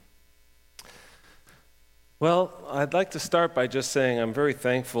Well, I'd like to start by just saying I'm very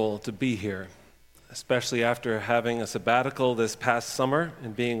thankful to be here, especially after having a sabbatical this past summer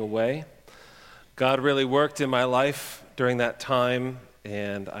and being away. God really worked in my life during that time,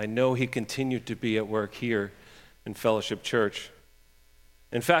 and I know He continued to be at work here in Fellowship Church.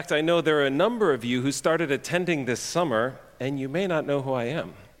 In fact, I know there are a number of you who started attending this summer, and you may not know who I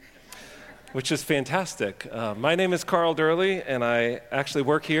am, which is fantastic. My name is Karl, and I actually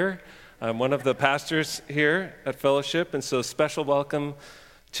work here. I'm one of the pastors here at Fellowship, and so special welcome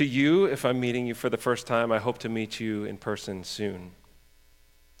to you. If I'm meeting you for the first time, I hope to meet you in person soon.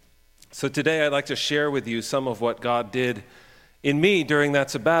 So today I'd like to share with you some of what God did in me during that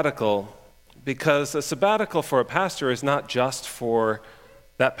sabbatical, because a sabbatical for a pastor is not just for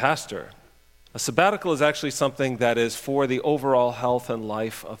that pastor. A sabbatical is actually something that is for the overall health and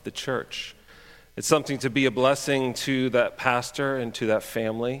life of the church. It's something to be a blessing to that pastor and to that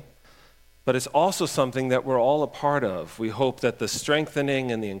family. But it's also something that we're all a part of. We hope that the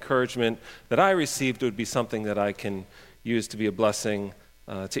strengthening and the encouragement that I received would be something that I can use to be a blessing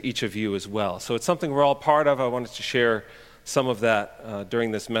to each of you as well. So it's something we're all part of. I wanted to share some of that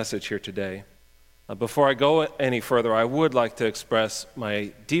during this message here today. Before I go any further, I would like to express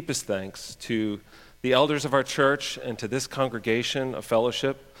my deepest thanks to the elders of our church and to this congregation of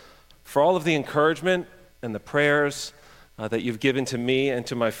Fellowship for all of the encouragement and the prayers that you've given to me and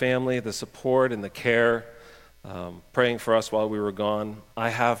to my family, the support and the care, praying for us while we were gone. I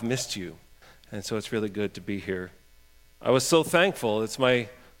have missed you, and so it's really good to be here. I was so thankful. It's my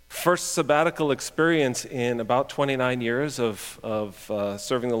first sabbatical experience in about 29 years of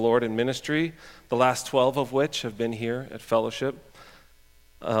serving the Lord in ministry, the last 12 of which have been here at Fellowship.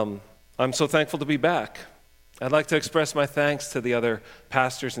 I'm so thankful to be back. I'd like to express my thanks to the other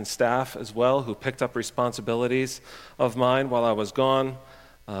pastors and staff as well who picked up responsibilities of mine while I was gone.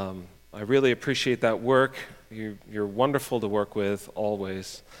 I really appreciate that work. You're wonderful to work with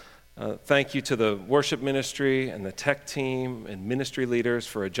always. Thank you to the worship ministry and the tech team and ministry leaders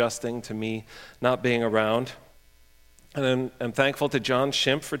for adjusting to me not being around. And I'm thankful to John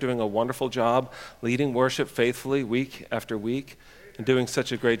Schimpf for doing a wonderful job leading worship faithfully week after week and doing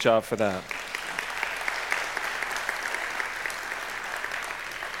such a great job for that.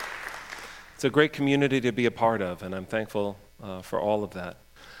 It's a great community to be a part of, and I'm thankful for all of that.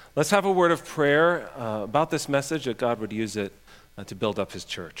 Let's have a word of prayer about this message, that God would use it to build up His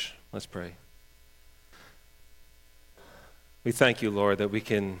church. Let's pray. We thank you, Lord, that we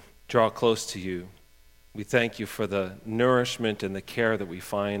can draw close to you. We thank you for the nourishment and the care that we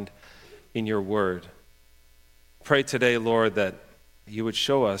find in your word. Pray today, Lord, that you would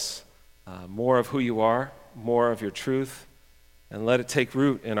show us more of who you are, more of your truth, and let it take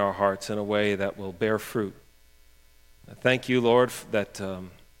root in our hearts in a way that will bear fruit. Thank you, Lord, that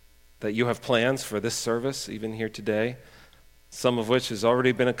you have plans for this service, even here today, some of which has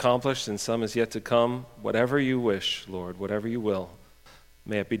already been accomplished and some is yet to come. Whatever you wish, Lord, whatever you will,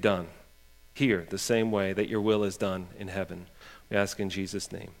 may it be done here the same way that your will is done in heaven. We ask in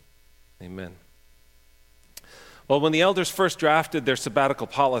Jesus' name. Amen. Well, when the elders first drafted their sabbatical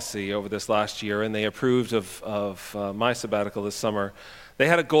policy over this last year and they approved of my sabbatical this summer, they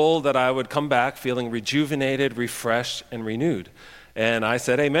had a goal that I would come back feeling rejuvenated, refreshed, and renewed. And I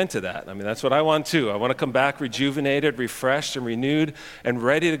said amen to that. I mean, that's what I want too. I want to come back rejuvenated, refreshed, and renewed, and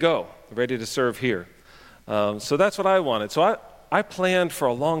ready to go, ready to serve here. So that's what I wanted. So I planned for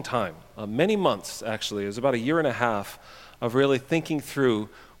a long time, many months actually. It was about a year and a half of really thinking through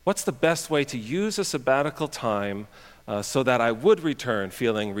what's the best way to use a sabbatical time so that I would return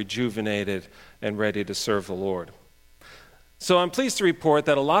feeling rejuvenated and ready to serve the Lord. So I'm pleased to report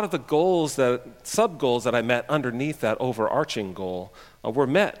that a lot of the sub-goals that I met underneath that overarching goal were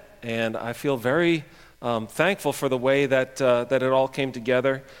met. And I feel very thankful for the way that it all came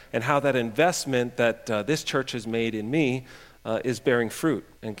together and how that investment that this church has made in me is bearing fruit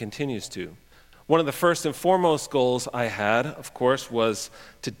and continues to. One of the first and foremost goals I had, of course, was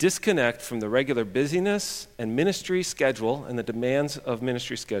to disconnect from the regular busyness and ministry schedule and the demands of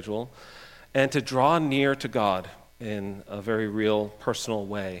ministry schedule and to draw near to God in a very real, personal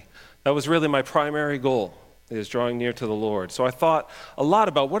way. That was really my primary goal, is drawing near to the Lord. So I thought a lot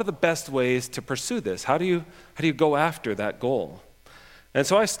about what are the best ways to pursue this? How do you go after that goal? And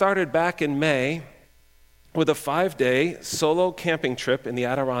so I started back in May with a 5-day solo camping trip in the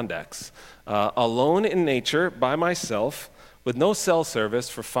Adirondacks, alone in nature, by myself, with no cell service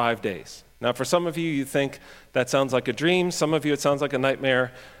for 5 days. Now, for some of you, you think that sounds like a dream. Some of you, it sounds like a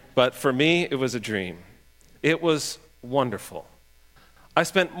nightmare. But for me, it was a dream. It was wonderful. I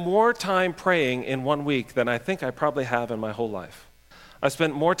spent more time praying in 1 week than I think I probably have in my whole life. I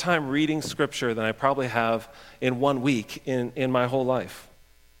spent more time reading Scripture than I probably have in 1 week in my whole life.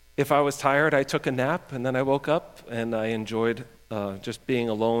 If I was tired, I took a nap, and then I woke up, and I enjoyed just being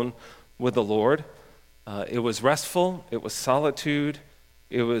alone with the Lord. It was restful. It was solitude.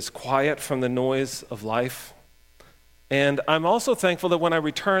 It was quiet from the noise of life. And I'm also thankful that when I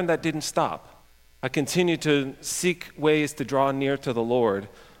returned, that didn't stop. I continued to seek ways to draw near to the Lord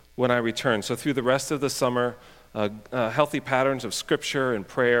when I returned. So through the rest of the summer, healthy patterns of Scripture and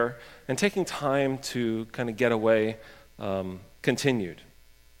prayer and taking time to kind of get away continued.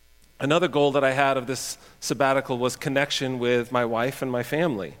 Another goal that I had of this sabbatical was connection with my wife and my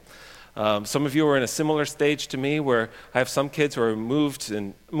family. Some of you are in a similar stage to me where I have some kids who are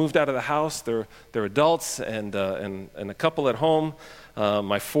moved out of the house. They're adults and a couple at home.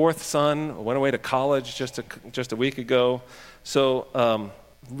 My fourth son went away to college just a week ago. So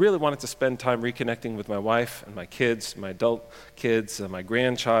really wanted to spend time reconnecting with my wife and my kids, my adult kids, my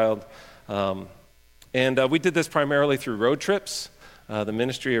grandchild. And we did this primarily through road trips. The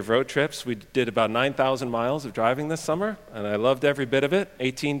ministry of road trips. We did about 9,000 miles of driving this summer, and I loved every bit of it,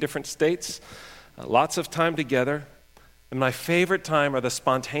 18 different states, lots of time together. And my favorite time are the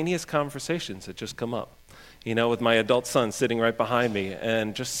spontaneous conversations that just come up, with my adult son sitting right behind me,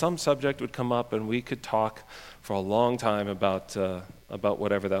 and just some subject would come up, and we could talk for a long time about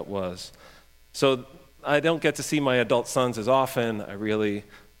whatever that was. So I don't get to see my adult sons as often. I really,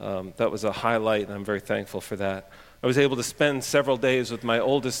 that was a highlight, and I'm very thankful for that. I was able to spend several days with my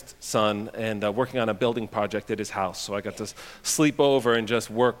oldest son and working on a building project at his house. So I got to sleep over and just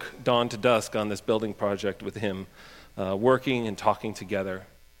work dawn to dusk on this building project with him, working and talking together.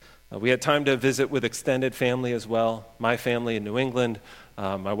 We had time to visit with extended family as well, my family in New England,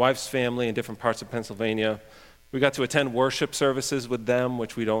 my wife's family in different parts of Pennsylvania. We got to attend worship services with them,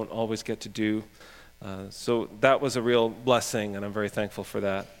 which we don't always get to do. So that was a real blessing, and I'm very thankful for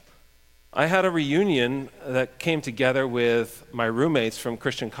that. I had a reunion that came together with my roommates from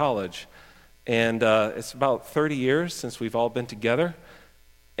Christian college, and it's about 30 years since we've all been together,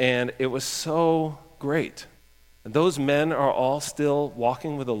 and it was so great. And those men are all still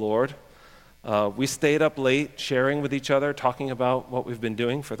walking with the Lord. We stayed up late sharing with each other, talking about what we've been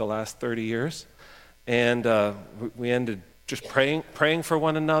doing for the last 30 years, and we ended just praying for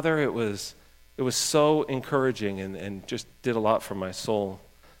one another. It was so encouraging and just did a lot for my soul.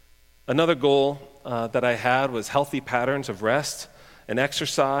 Another goal that I had was healthy patterns of rest and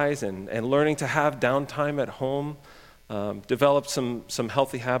exercise and learning to have downtime at home, developed some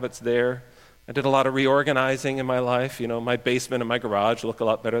healthy habits there. I did a lot of reorganizing in my life. My basement and my garage look a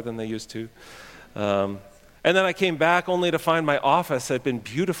lot better than they used to. And then I came back only to find my office had been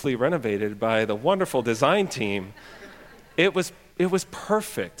beautifully renovated by the wonderful design team. It was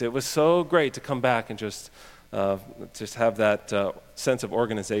perfect. It was so great to come back and just have that sense of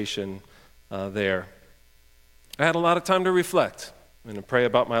organization there. I had a lot of time to reflect and to pray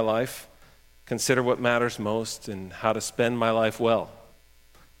about my life, consider what matters most, and how to spend my life well.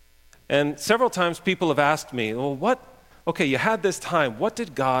 And several times people have asked me, well, you had this time. What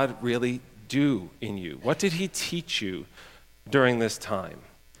did God really do in you? What did he teach you during this time?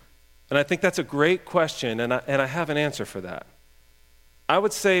 And I think that's a great question, and I have an answer for that. I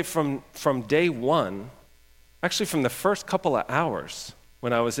would say from day one, actually from the first couple of hours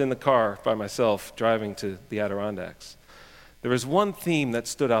when I was in the car by myself driving to the Adirondacks, there was one theme that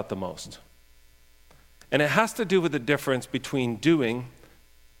stood out the most. And it has to do with the difference between doing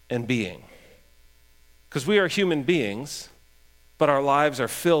and being. Because we are human beings, but our lives are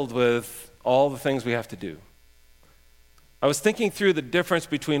filled with all the things we have to do. I was thinking through the difference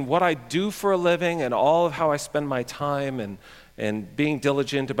between what I do for a living and all of how I spend my time and being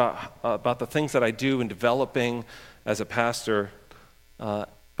diligent about the things that I do and developing as a pastor.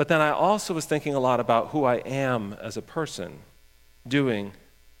 But then I also was thinking a lot about who I am as a person, doing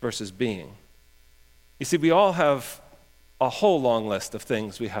versus being. You see, we all have a whole long list of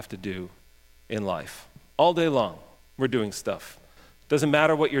things we have to do in life. All day long, we're doing stuff. Doesn't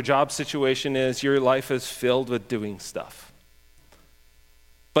matter what your job situation is, your life is filled with doing stuff.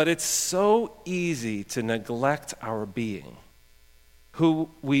 But it's so easy to neglect our being, who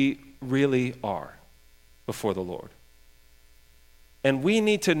we really are before the Lord. And we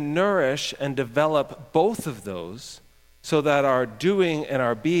need to nourish and develop both of those so that our doing and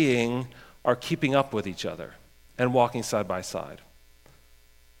our being are keeping up with each other and walking side by side.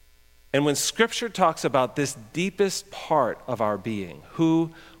 And when Scripture talks about this deepest part of our being,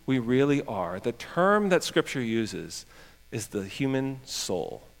 who we really are, the term that Scripture uses is the human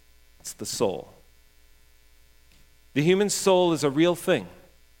soul. It's the soul. The human soul is a real thing.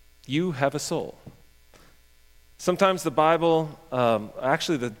 You have a soul. Sometimes the Bible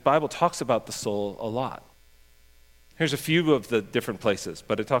talks about the soul a lot. Here's a few of the different places,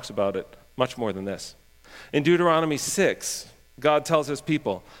 but it talks about it much more than this. In Deuteronomy 6, God tells his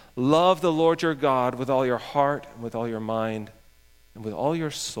people, love the Lord your God with all your heart, and with all your mind, and with all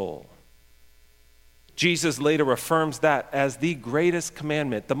your soul. Jesus later affirms that as the greatest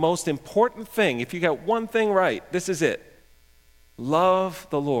commandment, the most important thing. If you got one thing right, this is it. Love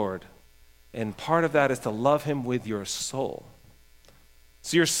the Lord. And part of that is to love him with your soul.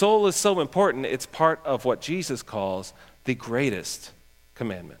 So your soul is so important, it's part of what Jesus calls the greatest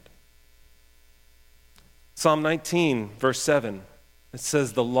commandment. Psalm 19, verse 7, it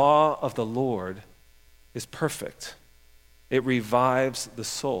says, the law of the Lord is perfect. It revives the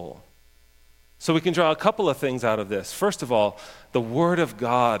soul. So we can draw a couple of things out of this. First of all, the Word of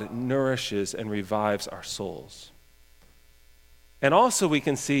God nourishes and revives our souls. And also we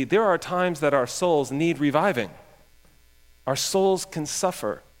can see there are times that our souls need reviving. Our souls can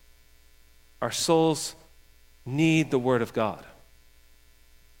suffer. Our souls need the Word of God.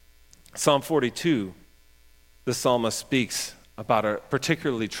 Psalm 42, the psalmist speaks about a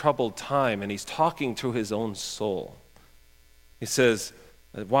particularly troubled time, and he's talking to his own soul. He says,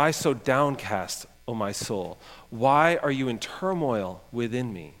 why so downcast, O my soul? Why are you in turmoil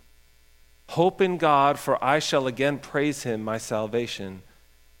within me? Hope in God, for I shall again praise him, my salvation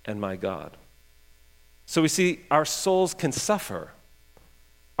and my God. So we see our souls can suffer.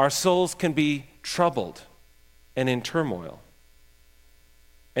 Our souls can be troubled and in turmoil.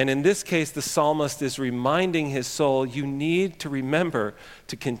 And in this case, the psalmist is reminding his soul, you need to remember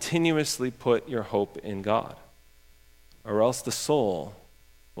to continuously put your hope in God, or else the soul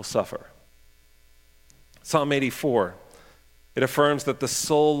will suffer. Psalm 84, it affirms that the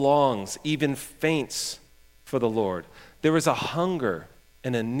soul longs, even faints for the Lord. There is a hunger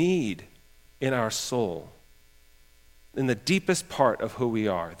and a need in our soul. In the deepest part of who we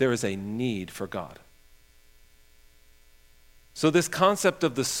are, there is a need for God. So this concept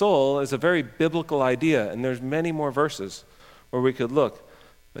of the soul is a very biblical idea, and there's many more verses where we could look.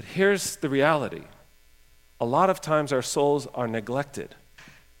 But here's the reality. A lot of times our souls are neglected.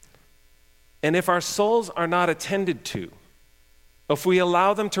 And if our souls are not attended to, if we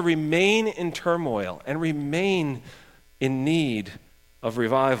allow them to remain in turmoil and remain in need of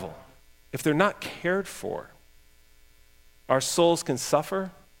revival, if they're not cared for, our souls can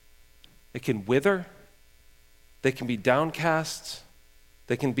suffer, they can wither, they can be downcast,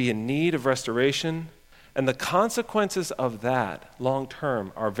 they can be in need of restoration, and the consequences of that long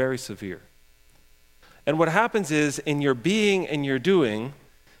term are very severe. And what happens is, in your being and your doing,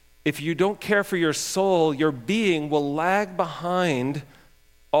 if you don't care for your soul, your being will lag behind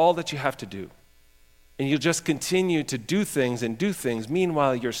all that you have to do. And you'll just continue to do things and do things.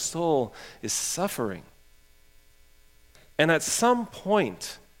 Meanwhile, your soul is suffering. And at some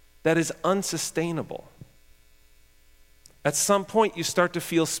point, that is unsustainable. At some point, you start to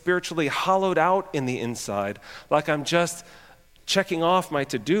feel spiritually hollowed out in the inside, like I'm just checking off my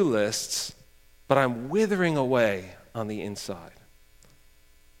to-do lists, but I'm withering away on the inside.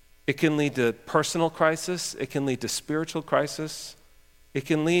 It can lead to personal crisis. It can lead to spiritual crisis. It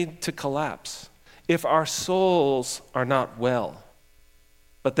can lead to collapse if our souls are not well.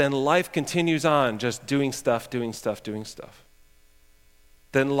 But then life continues on just doing stuff.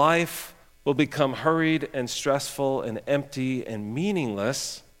 Then life will become hurried and stressful and empty and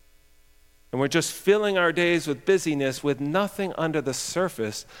meaningless. And we're just filling our days with busyness with nothing under the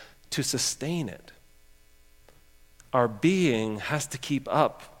surface to sustain it. Our being has to keep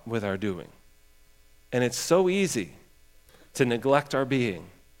up with our doing. And it's so easy to neglect our being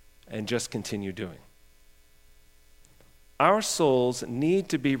and just continue doing. Our souls need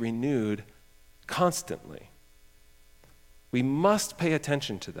to be renewed constantly. We must pay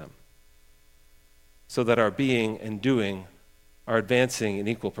attention to them so that our being and doing are advancing in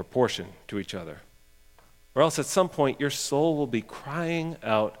equal proportion to each other. Or else at some point your soul will be crying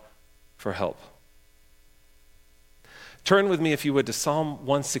out for help. Turn with me, if you would, to Psalm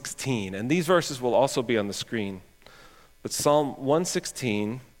 116. And these verses will also be on the screen. But Psalm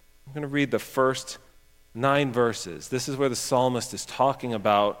 116, I'm going to read the first 9 verses. This is where the psalmist is talking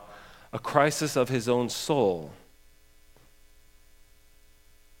about a crisis of his own soul.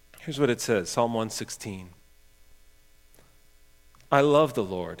 Here's what it says, Psalm 116. I love the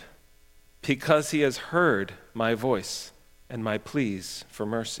Lord because he has heard my voice and my pleas for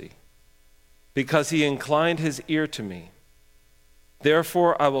mercy, because he inclined his ear to me.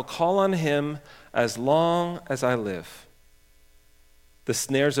 Therefore I will call on him as long as I live. The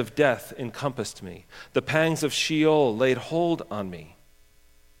snares of death encompassed me. The pangs of Sheol laid hold on me.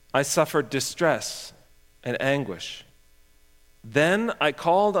 I suffered distress and anguish. Then I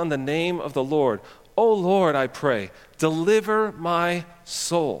called on the name of the Lord. O Lord, I pray, deliver my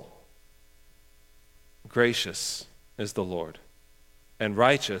soul. Gracious is the Lord, and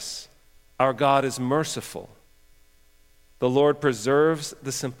righteous. Our God is merciful. The Lord preserves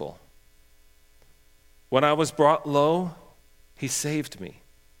the simple. When I was brought low, he saved me.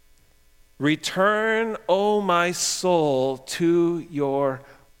 Return, O my soul, to your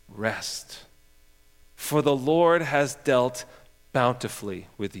rest, for the Lord has dealt bountifully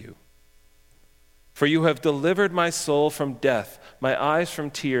with you. For you have delivered my soul from death, my eyes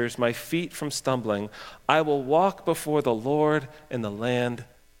from tears, my feet from stumbling. I will walk before the Lord in the land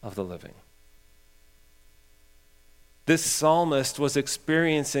of the living. This psalmist was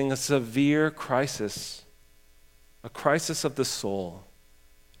experiencing a severe crisis, a crisis of the soul,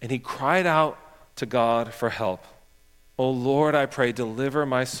 and he cried out to God for help. O Lord, I pray, deliver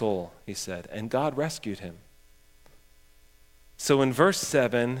my soul, he said, and God rescued him. So in verse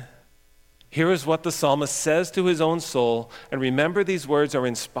 7, here is what the psalmist says to his own soul, and remember these words are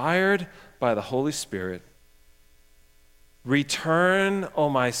inspired by the Holy Spirit. Return, O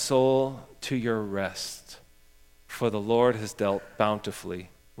my soul, to your rest, for the Lord has dealt bountifully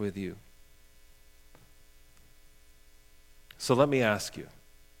with you. So let me ask you,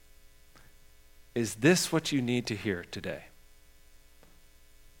 is this what you need to hear today?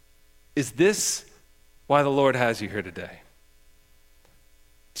 Is this why the Lord has you here today?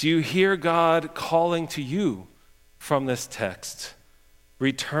 Do you hear God calling to you from this text?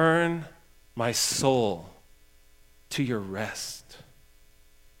 Return, my soul, to your rest.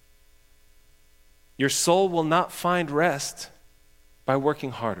 Your soul will not find rest by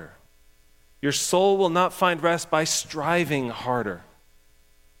working harder. Your soul will not find rest by striving harder.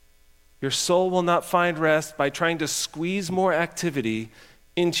 Your soul will not find rest by trying to squeeze more activity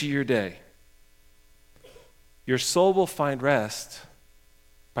into your day. Your soul will find rest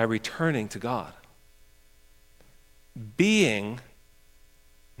by returning to God. Being,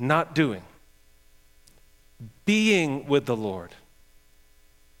 not doing. Being with the Lord,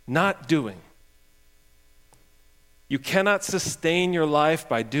 not doing. You cannot sustain your life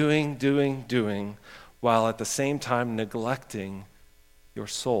by doing, while at the same time neglecting your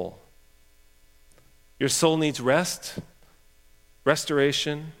soul. Your soul needs rest,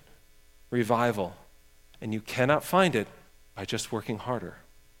 restoration, revival, and you cannot find it by just working harder.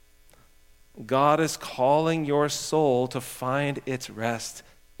 God is calling your soul to find its rest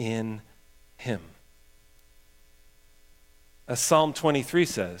in him. As Psalm 23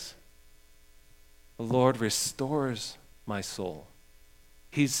 says, the Lord restores my soul.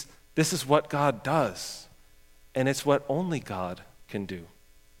 This is what God does, and it's what only God can do.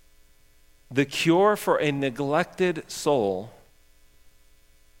 The cure for a neglected soul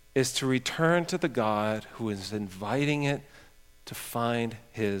is to return to the God who is inviting it to find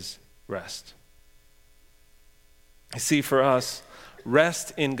his rest. You see, for us,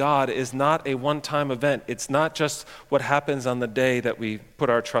 rest in God is not a one-time event. It's not just what happens on the day that we put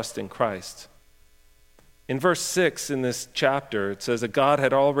our trust in Christ. In verse 6 in this chapter, it says that God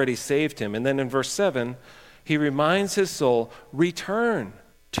had already saved him. And then in verse 7, he reminds his soul, return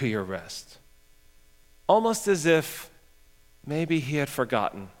to your rest. Almost as if maybe he had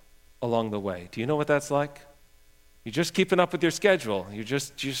forgotten along the way. Do you know what that's like? You're just keeping up with your schedule. You're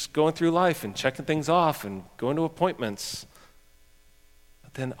just going through life and checking things off and going to appointments.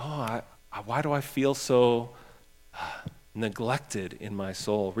 But then, why do I feel so neglected in my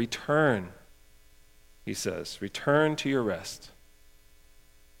soul? Return, he says. Return to your rest.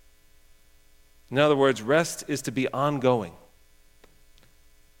 In other words, rest is to be ongoing.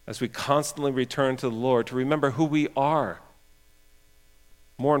 As we constantly return to the Lord, to remember who we are,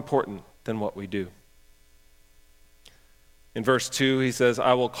 more important than what we do. In verse 2, he says,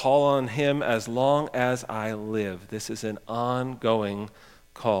 I will call on him as long as I live. This is an ongoing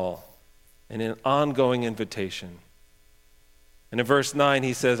call and an ongoing invitation. And in verse 9,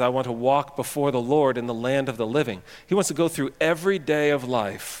 he says, I want to walk before the Lord in the land of the living. He wants to go through every day of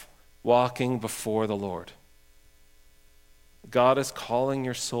life walking before the Lord. God is calling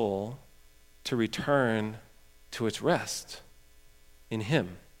your soul to return to its rest in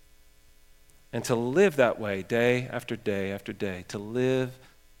him. And to live that way day after day after day, to live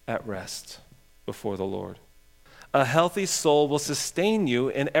at rest before the Lord. A healthy soul will sustain you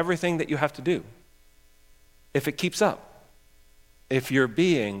in everything that you have to do. If it keeps up, if your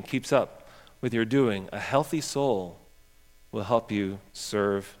being keeps up with your doing, a healthy soul will help you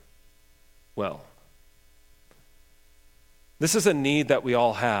serve well. This is a need that we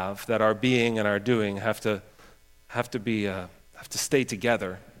all have, that our being and our doing have to stay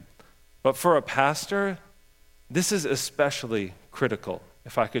together. But for a pastor, This is especially critical,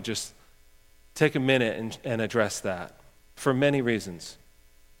 if I could just take a minute and address that, for many reasons.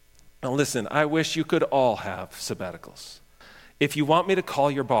 Now listen, I wish you could all have sabbaticals. If you want me to call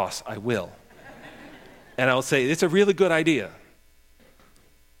your boss, I will. And I'll say, it's a really good idea.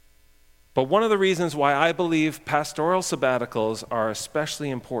 But one of the reasons why I believe pastoral sabbaticals are especially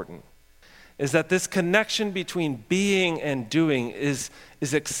important is that this connection between being and doing is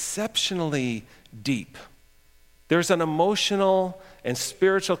exceptionally deep. There's an emotional and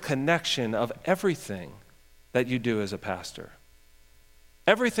spiritual connection of everything that you do as a pastor.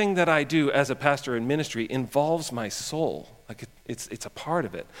 Everything that I do as a pastor in ministry involves my soul. Like it's a part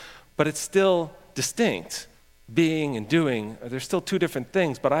of it, but it's still distinct. Being and doing, they're still two different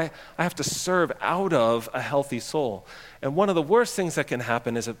things, but I have to serve out of a healthy soul. And one of the worst things that can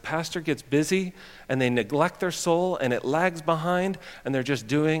happen is a pastor gets busy and they neglect their soul and it lags behind and they're just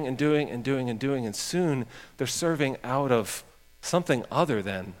doing and doing and doing and doing, and soon they're serving out of something other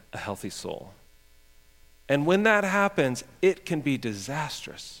than a healthy soul. And when that happens, it can be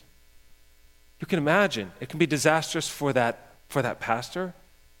disastrous. You can imagine, it can be disastrous for that pastor.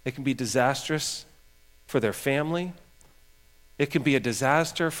 It can be disastrous for their family. It can be a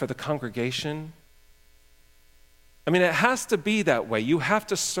disaster for the congregation. I mean, it has to be that way. You have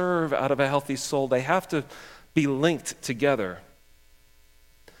to serve out of a healthy soul. They have to be linked together.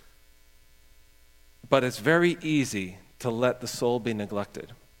 But it's very easy to let the soul be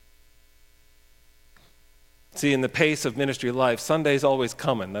neglected. See, in the pace of ministry life, Sunday's always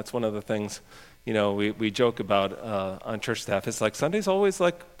coming. That's one of the things, we joke about on church staff. It's like Sunday's always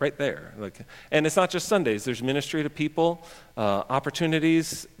like right there. And it's not just Sundays. There's ministry to people,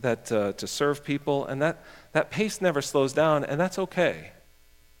 opportunities to serve people, and that pace never slows down, and that's okay.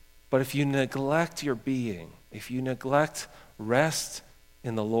 But if you neglect your being, if you neglect rest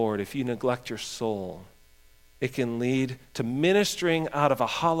in the Lord, if you neglect your soul, it can lead to ministering out of a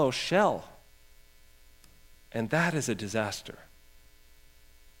hollow shell. And that is a disaster.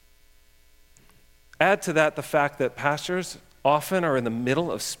 Add to that the fact that pastors often are in the middle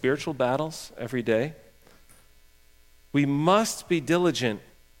of spiritual battles every day. We must be diligent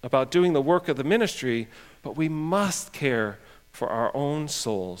about doing the work of the ministry, but we must care for our own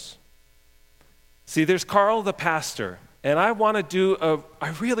souls. See, there's Karl the pastor, and I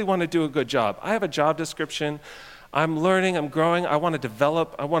really want to do a good job. I have a job description. I'm learning, I'm growing, I want to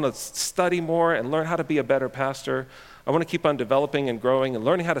develop, I want to study more and learn how to be a better pastor. I want to keep on developing and growing and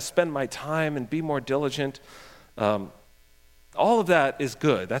learning how to spend my time and be more diligent. All of that is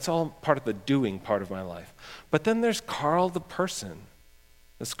good. That's all part of the doing part of my life. But then there's Karl the person.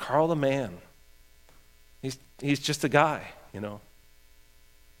 There's Karl the man. He's just a guy,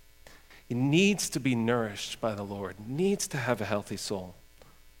 He needs to be nourished by the Lord, needs to have a healthy soul.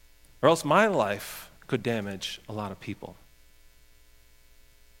 Or else my life could damage a lot of people.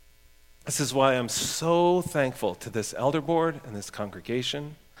 This is why I'm so thankful to this elder board and this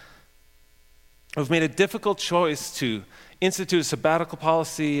congregation. We've made a difficult choice to institute a sabbatical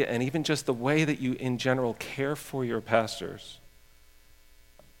policy and even just the way that you in general care for your pastors.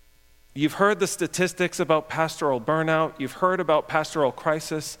 You've heard the statistics about pastoral burnout. You've heard about pastoral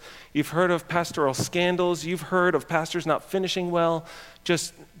crisis. You've heard of pastoral scandals. You've heard of pastors not finishing well,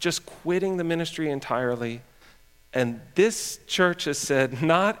 just quitting the ministry entirely. And this church has said,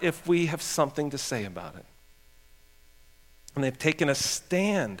 not if we have something to say about it. And they've taken a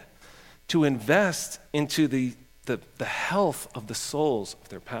stand to invest into the health of the souls of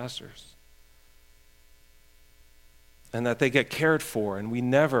their pastors. And that they get cared for, and we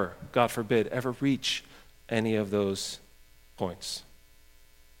never, God forbid, ever reach any of those points.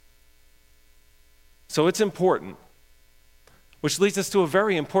 So it's important, which leads us to a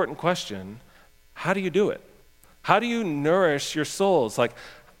very important question. How do you do it? How do you nourish your souls? Like,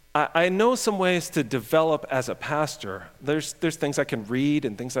 I know some ways to develop as a pastor. There's things I can read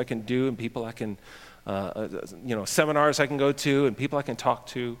and things I can do and people I can, seminars I can go to and people I can talk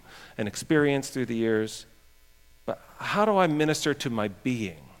to and experience through the years. But how do I minister to my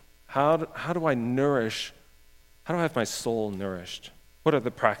being? How do I have my soul nourished? What are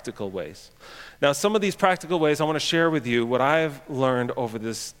the practical ways? Now, some of these practical ways I want to share with you what I've learned over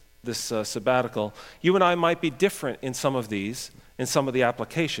this sabbatical. You and I might be different in some of these, in some of the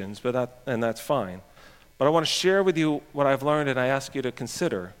applications, and that's fine. But I want to share with you what I've learned, and I ask you to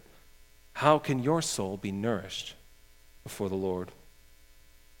consider, how can your soul be nourished before the Lord?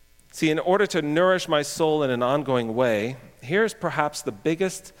 See, in order to nourish my soul in an ongoing way, here's perhaps the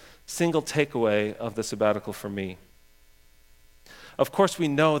biggest single takeaway of the sabbatical for me. Of course, we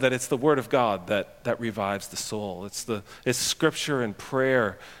know that it's the Word of God that revives the soul. It's Scripture and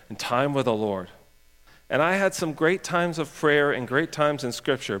prayer and time with the Lord. And I had some great times of prayer and great times in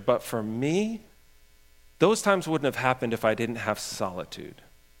Scripture, but for me, those times wouldn't have happened if I didn't have solitude.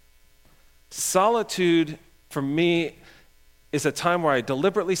 Solitude, for me, is a time where I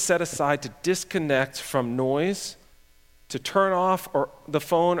deliberately set aside to disconnect from noise, to turn off the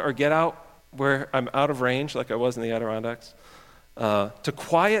phone or get out where I'm out of range, like I was in the Adirondacks, to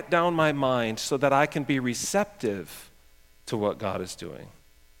quiet down my mind so that I can be receptive to what God is doing.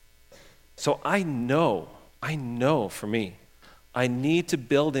 So I know for me, I need to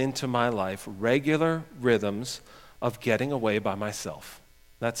build into my life regular rhythms of getting away by myself.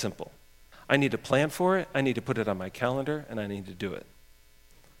 That's simple. I need to plan for it, I need to put it on my calendar, and I need to do it.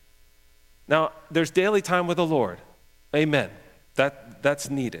 Now, there's daily time with the Lord. Amen. That's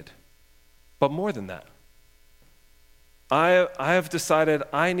needed. But more than that, I have decided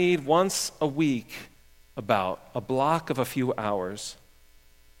I need once a week about a block of a few hours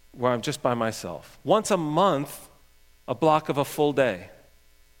where I'm just by myself. Once a month, a block of a full day.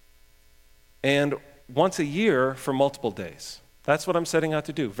 And once a year for multiple days. That's what I'm setting out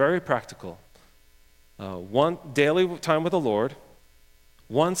to do. Very practical. One daily time with the Lord.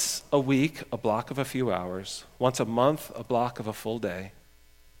 Once a week, a block of a few hours. Once a month, a block of a full day.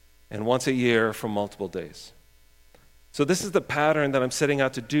 And once a year for multiple days. So this is the pattern that I'm setting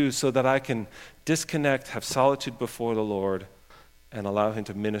out to do so that I can disconnect, have solitude before the Lord, and allow him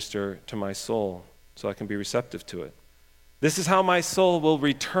to minister to my soul so I can be receptive to it. This is how my soul will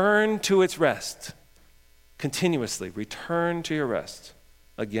return to its rest. Continuously, return to your rest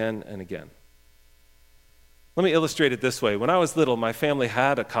again and again. Let me illustrate it this way. When I was little, my family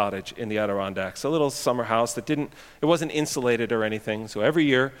had a cottage in the Adirondacks, a little summer house that it wasn't insulated or anything. So every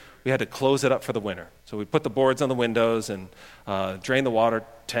year we had to close it up for the winter. So we put the boards on the windows and drain the water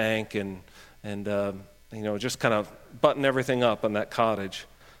tank and just kind of button everything up on that cottage.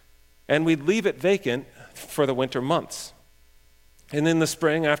 And we'd leave it vacant for the winter months. And in the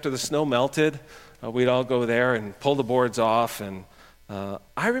spring, after the snow melted, we'd all go there and pull the boards off. And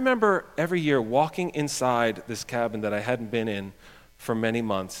I remember every year walking inside this cabin that I hadn't been in for many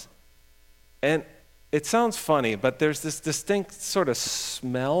months. And it sounds funny, but there's this distinct sort of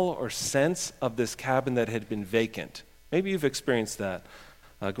smell or sense of this cabin that had been vacant. Maybe you've experienced that,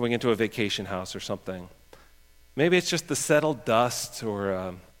 going into a vacation house or something. Maybe it's just the settled dust,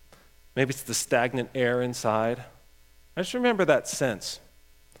 or maybe it's the stagnant air inside. I just remember that sense.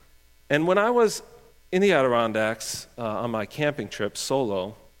 And when I was in the Adirondacks on my camping trip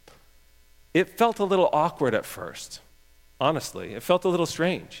solo, it felt a little awkward at first. Honestly, it felt a little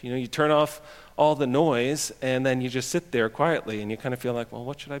strange. You turn off all the noise and then you just sit there quietly and you kind of feel like, well,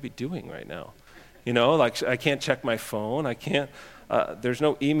 what should I be doing right now? Like I can't check my phone. There's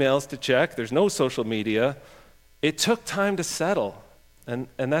no emails to check. There's no social media. It took time to settle, and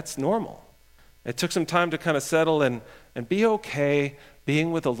that's normal. It took some time to kind of settle and be okay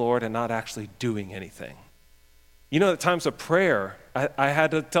being with the Lord and not actually doing anything. At times of prayer, I had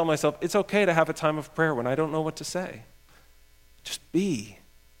to tell myself, it's okay to have a time of prayer when I don't know what to say. Just be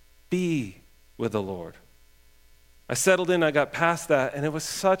with the Lord. I settled in, I got past that, and it was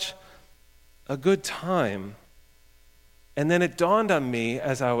such a good time. And then it dawned on me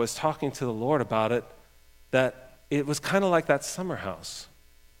as I was talking to the Lord about it, that it was kind of like that summer house.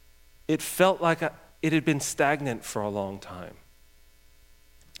 It felt like it had been stagnant for a long time.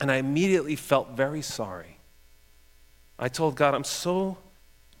 And I immediately felt very sorry. I told God, I'm so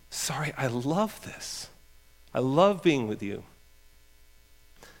sorry. I love this. I love being with you.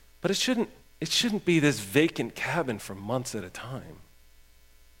 But it shouldn't be this vacant cabin for months at a time.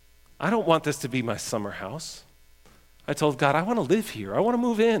 I don't want this to be my summer house. I told God, I want to live here. I want to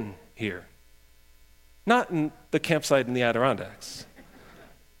move in here. Not in the campsite in the Adirondacks.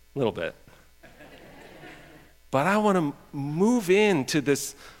 A little bit. But I want to move into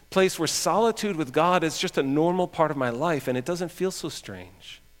this place where solitude with God is just a normal part of my life and it doesn't feel so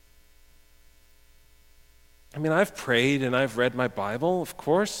strange. I've prayed and I've read my Bible, of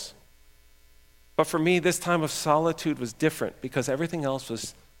course. But for me, this time of solitude was different because everything else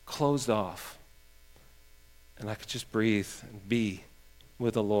was closed off. And I could just breathe and be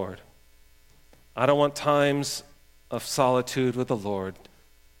with the Lord. I don't want times of solitude with the Lord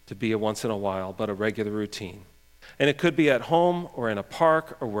to be a once in a while, but a regular routine. And it could be at home or in a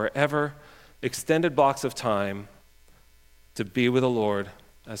park or wherever, extended blocks of time to be with the Lord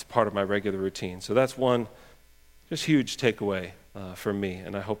as part of my regular routine. So that's one just huge takeaway for me,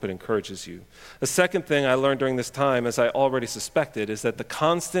 and I hope it encourages you. The second thing I learned during this time, as I already suspected, is that the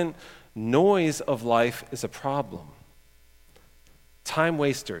constant noise of life is a problem. Time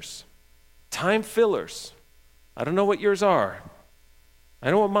wasters, time fillers. I don't know what yours are.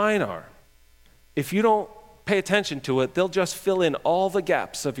 I know what mine are. if you don't pay attention to it, they'll just fill in all the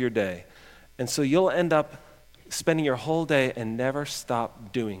gaps of your day. And so you'll end up spending your whole day and never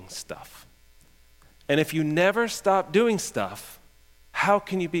stop doing stuff. And if you never stop doing stuff, how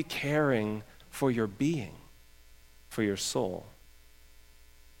can you be caring for your being, for your soul?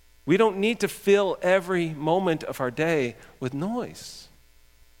 We don't need to fill every moment of our day with noise.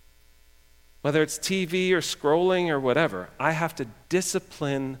 Whether it's TV or scrolling or whatever, I have to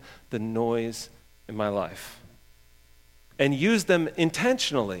discipline the noise in my life and use them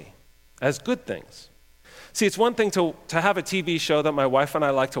intentionally as good things. See, it's one thing to have a TV show that my wife and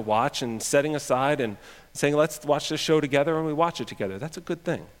I like to watch and setting aside and saying, let's watch this show together, and we watch it together. That's a good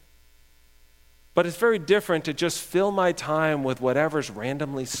thing. But it's very different to just fill my time with whatever's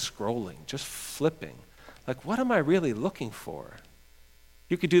randomly scrolling, just flipping. Like, what am I really looking for?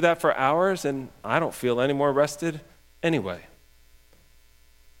 You could do that for hours, and I don't feel any more rested anyway.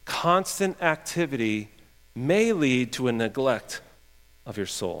 Constant activity may lead to a neglect of your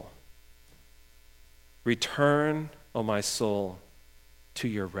soul. Return, O my soul, to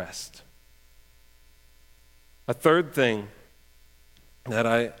your rest. A third thing that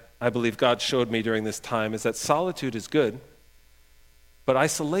I believe God showed me during this time is that solitude is good, but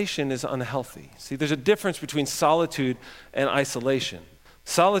isolation is unhealthy. See, there's a difference between solitude and isolation.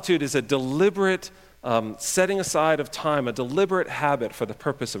 Solitude is a deliberate setting aside of time, a deliberate habit for the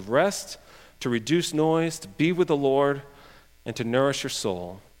purpose of rest, to reduce noise, to be with the Lord, and to nourish your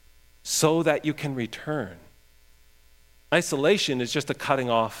soul so that you can return. Isolation is just a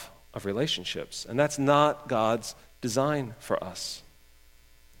cutting off of relationships, and that's not God's design for us.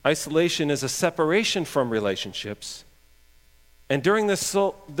 Isolation is a separation from relationships. And during this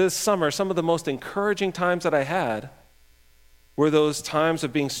summer, some of the most encouraging times that I had were those times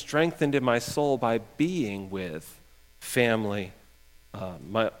of being strengthened in my soul by being with family,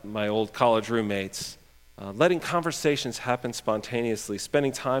 my old college roommates, letting conversations happen spontaneously,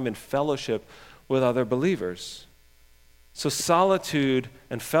 spending time in fellowship with other believers. So solitude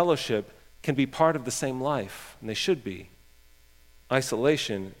and fellowship can be part of the same life, and they should be.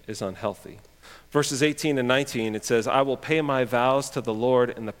 Isolation is unhealthy. Verses 18 and 19, it says, I will pay my vows to the Lord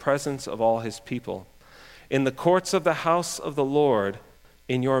in the presence of all his people, in the courts of the house of the Lord,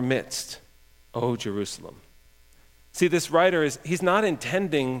 in your midst, O Jerusalem. See, this writer, he's not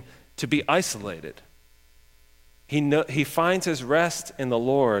intending to be isolated. He finds his rest in the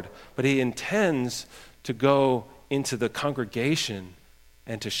Lord, but he intends to go into the congregation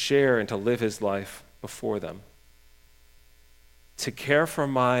and to share and to live his life before them. To care for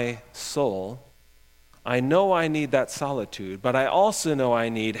my soul, I know I need that solitude, but I also know I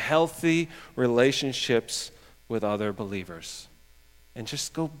need healthy relationships with other believers. And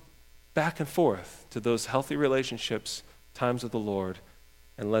just go back and forth to those healthy relationships, times with the Lord,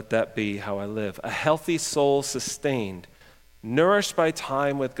 and let that be how I live. A healthy soul sustained, nourished by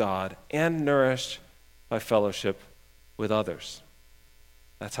time with God, and nourished by fellowship with others.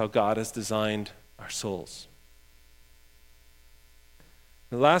 That's how God has designed our souls.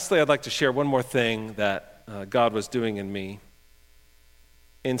 And lastly, I'd like to share one more thing that God was doing in me.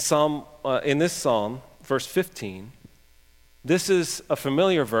 In this psalm, verse 15, this is a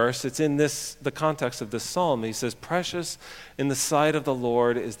familiar verse. It's in the context of this psalm. He says, precious in the sight of the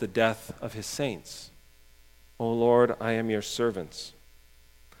Lord is the death of his saints. O Lord, I am your servant.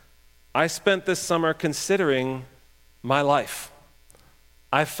 I spent this summer considering my life.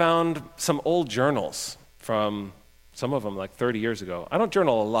 I found some old journals from some of them like 30 years ago. I don't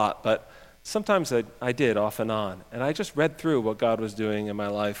journal a lot, but sometimes I did off and on. And I just read through what God was doing in my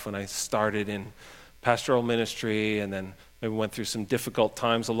life when I started in pastoral ministry and then maybe went through some difficult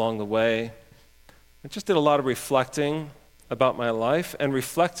times along the way. I just did a lot of reflecting about my life and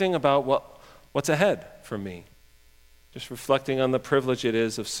reflecting about what's ahead for me. Just reflecting on the privilege it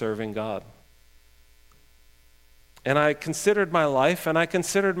is of serving God. And I considered my life and I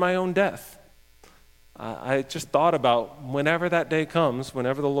considered my own death. I just thought about whenever that day comes,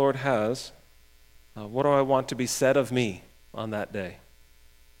 whenever the Lord has, what do I want to be said of me on that day?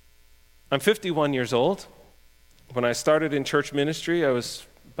 I'm 51 years old. When I started in church ministry, I was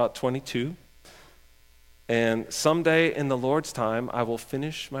about 22. And someday in the Lord's time, I will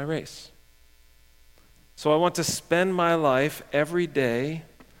finish my race. So I want to spend my life every day,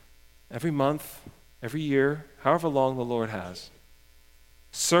 every month, every year, however long the Lord has,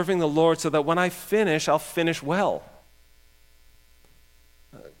 serving the Lord so that when I finish, I'll finish well.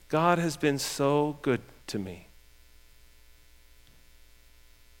 God has been so good to me.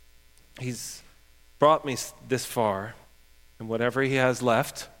 He's brought me this far, and whatever he has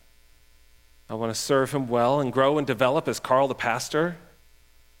left, I want to serve him well and grow and develop as Karl the pastor.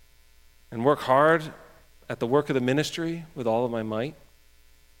 and work hard at the work of the ministry with all of my might.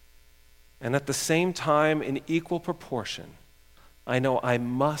 And at the same time, in equal proportion, I know I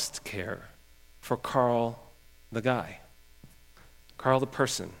must care for Karl the guy, Karl the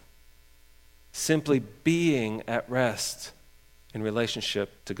person, simply being at rest in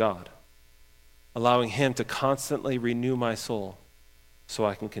relationship to God, allowing him to constantly renew my soul so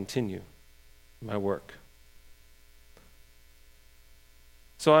I can continue my work.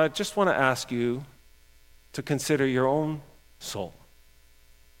 So I just want to ask you to consider your own soul.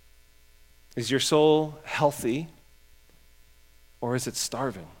 Is your soul healthy, or is it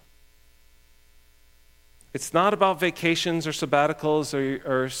starving? It's not about vacations or sabbaticals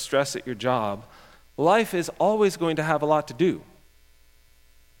or stress at your job. Life is always going to have a lot to do.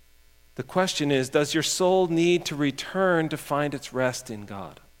 The question is, does your soul need to return to find its rest in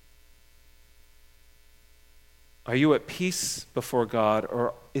God? Are you at peace before God,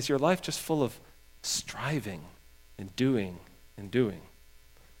 or is your life just full of striving and doing and doing?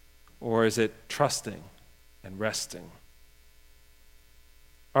 Or is it trusting and resting?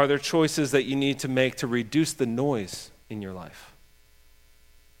 Are there choices that you need to make to reduce the noise in your life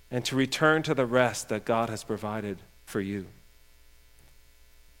and to return to the rest that God has provided for you?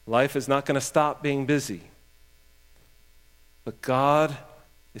 Life is not going to stop being busy, but God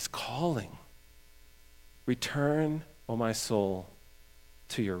is calling. Return, O my soul,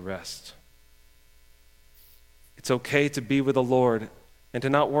 to your rest. It's okay to be with the Lord and to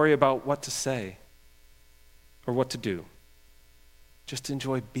not worry about what to say or what to do. Just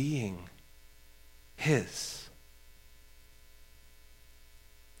enjoy being His.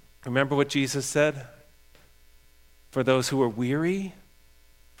 Remember what Jesus said? For those who are weary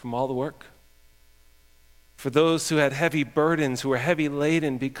from all the work, for those who had heavy burdens, who were heavy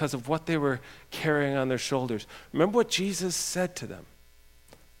laden because of what they were carrying on their shoulders. Remember what Jesus said to them?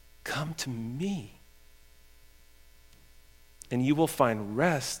 Come to me, and you will find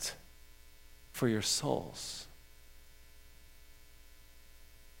rest for your souls.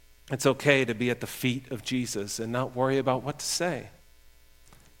 It's okay to be at the feet of Jesus and not worry about what to say.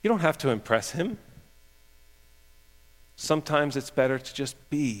 You don't have to impress him. Sometimes it's better to just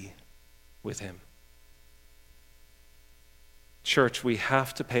be with him. Church, we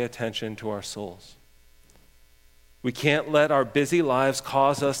have to pay attention to our souls. We can't let our busy lives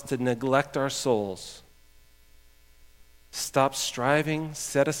cause us to neglect our souls. Stop striving,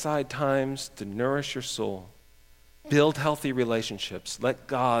 set aside times to nourish your soul. Build healthy relationships. Let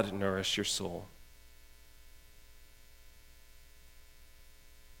God nourish your soul.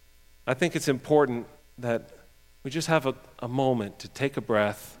 I think it's important that we just have a moment to take a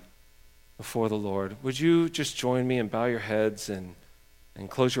breath before the Lord. Would you just join me and bow your heads and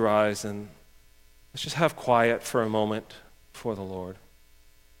close your eyes, and let's just have quiet for a moment before the Lord.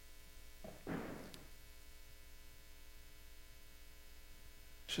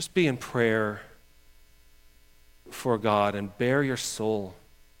 Just be in prayer for God and bare your soul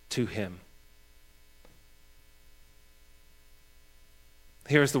to him.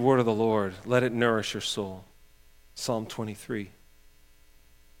 Here's the word of the Lord. Let it nourish your soul. Psalm 23.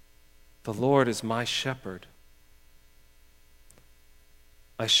 The Lord is my shepherd.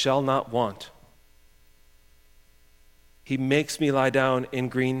 I shall not want. He makes me lie down in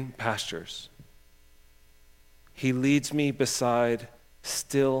green pastures. He leads me beside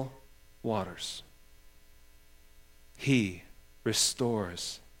still waters. He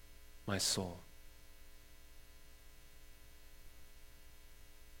restores my soul.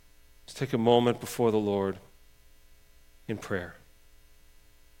 Let's take a moment before the Lord in prayer.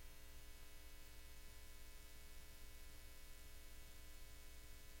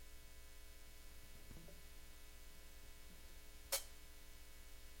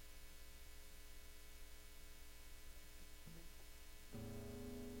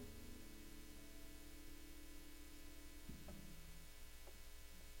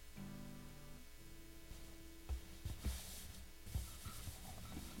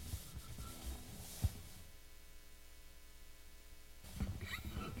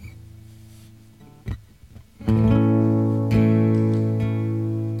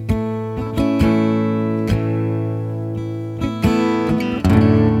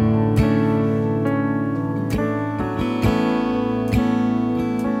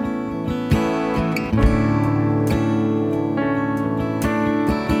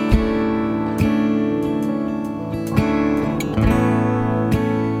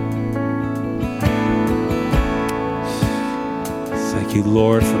 Thank you,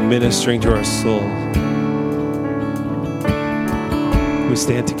 Lord, for ministering to our soul. We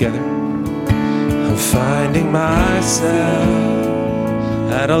stand together. I'm finding myself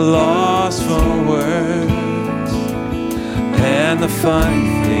at a loss for words. And the funny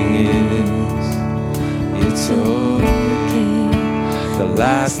thing is, it's okay. The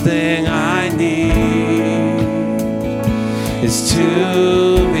last thing I need is to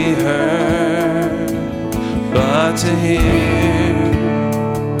be heard, but to hear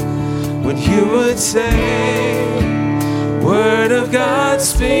when you would say, Word of God,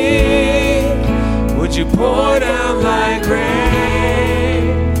 speak. Would you pour down like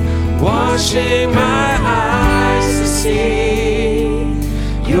rain, washing my eyes to see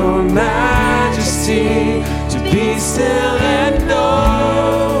your majesty, to be still and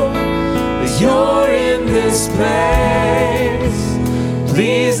know that you're in this place.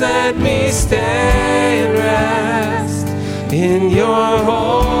 Please let me stay and rest in your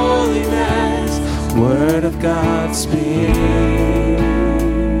holiness. Word of God, speak.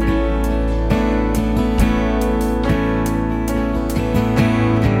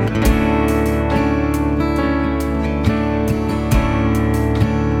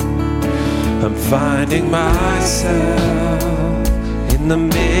 I'm finding myself in the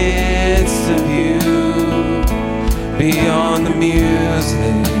midst of you, beyond the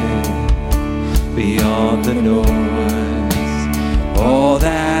music, beyond the noise. All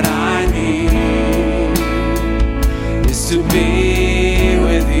that I need is to be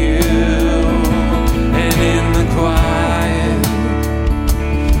with you, and in the quiet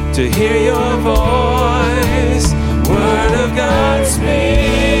to hear your voice. Word of God,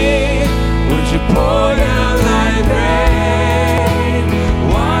 speak. Would you pour down like rain,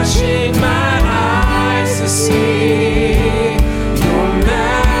 washing my eyes to see your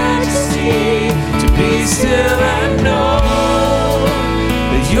majesty, to be still and know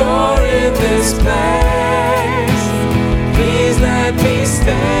that you're in this place. Please let me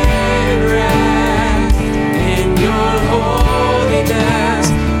stay and rest in your holiness.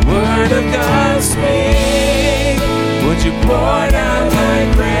 Word of God, speak. Would you pour down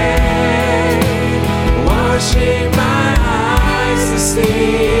like rain, washing my eyes to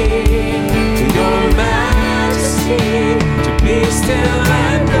see your majesty, to be still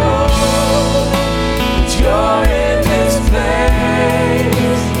and know that you're in this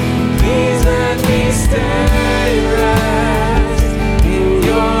place. Please let me stay and rest in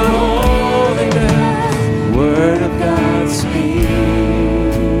your holiness. Word of God, speak.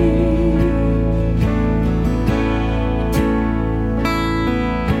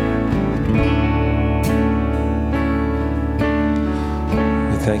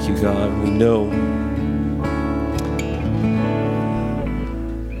 Thank you, God. We know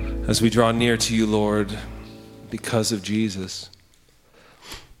as we draw near to you, Lord, because of Jesus,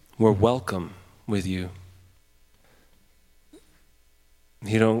 we're welcome with you.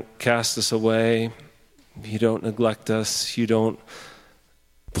 You don't cast us away. You don't neglect us. You don't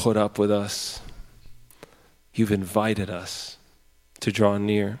put up with us. You've invited us to draw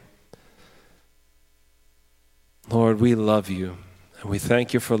near. Lord, we love you. And we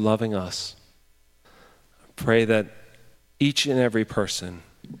thank you for loving us. I pray that each and every person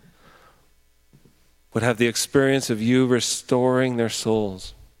would have the experience of you restoring their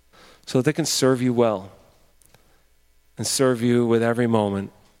souls so that they can serve you well and serve you with every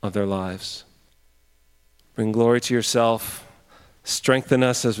moment of their lives. Bring glory to yourself. Strengthen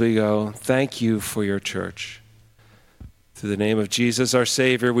us as we go. Thank you for your church. Through the name of Jesus, our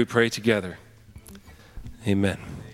Savior, we pray together. Amen.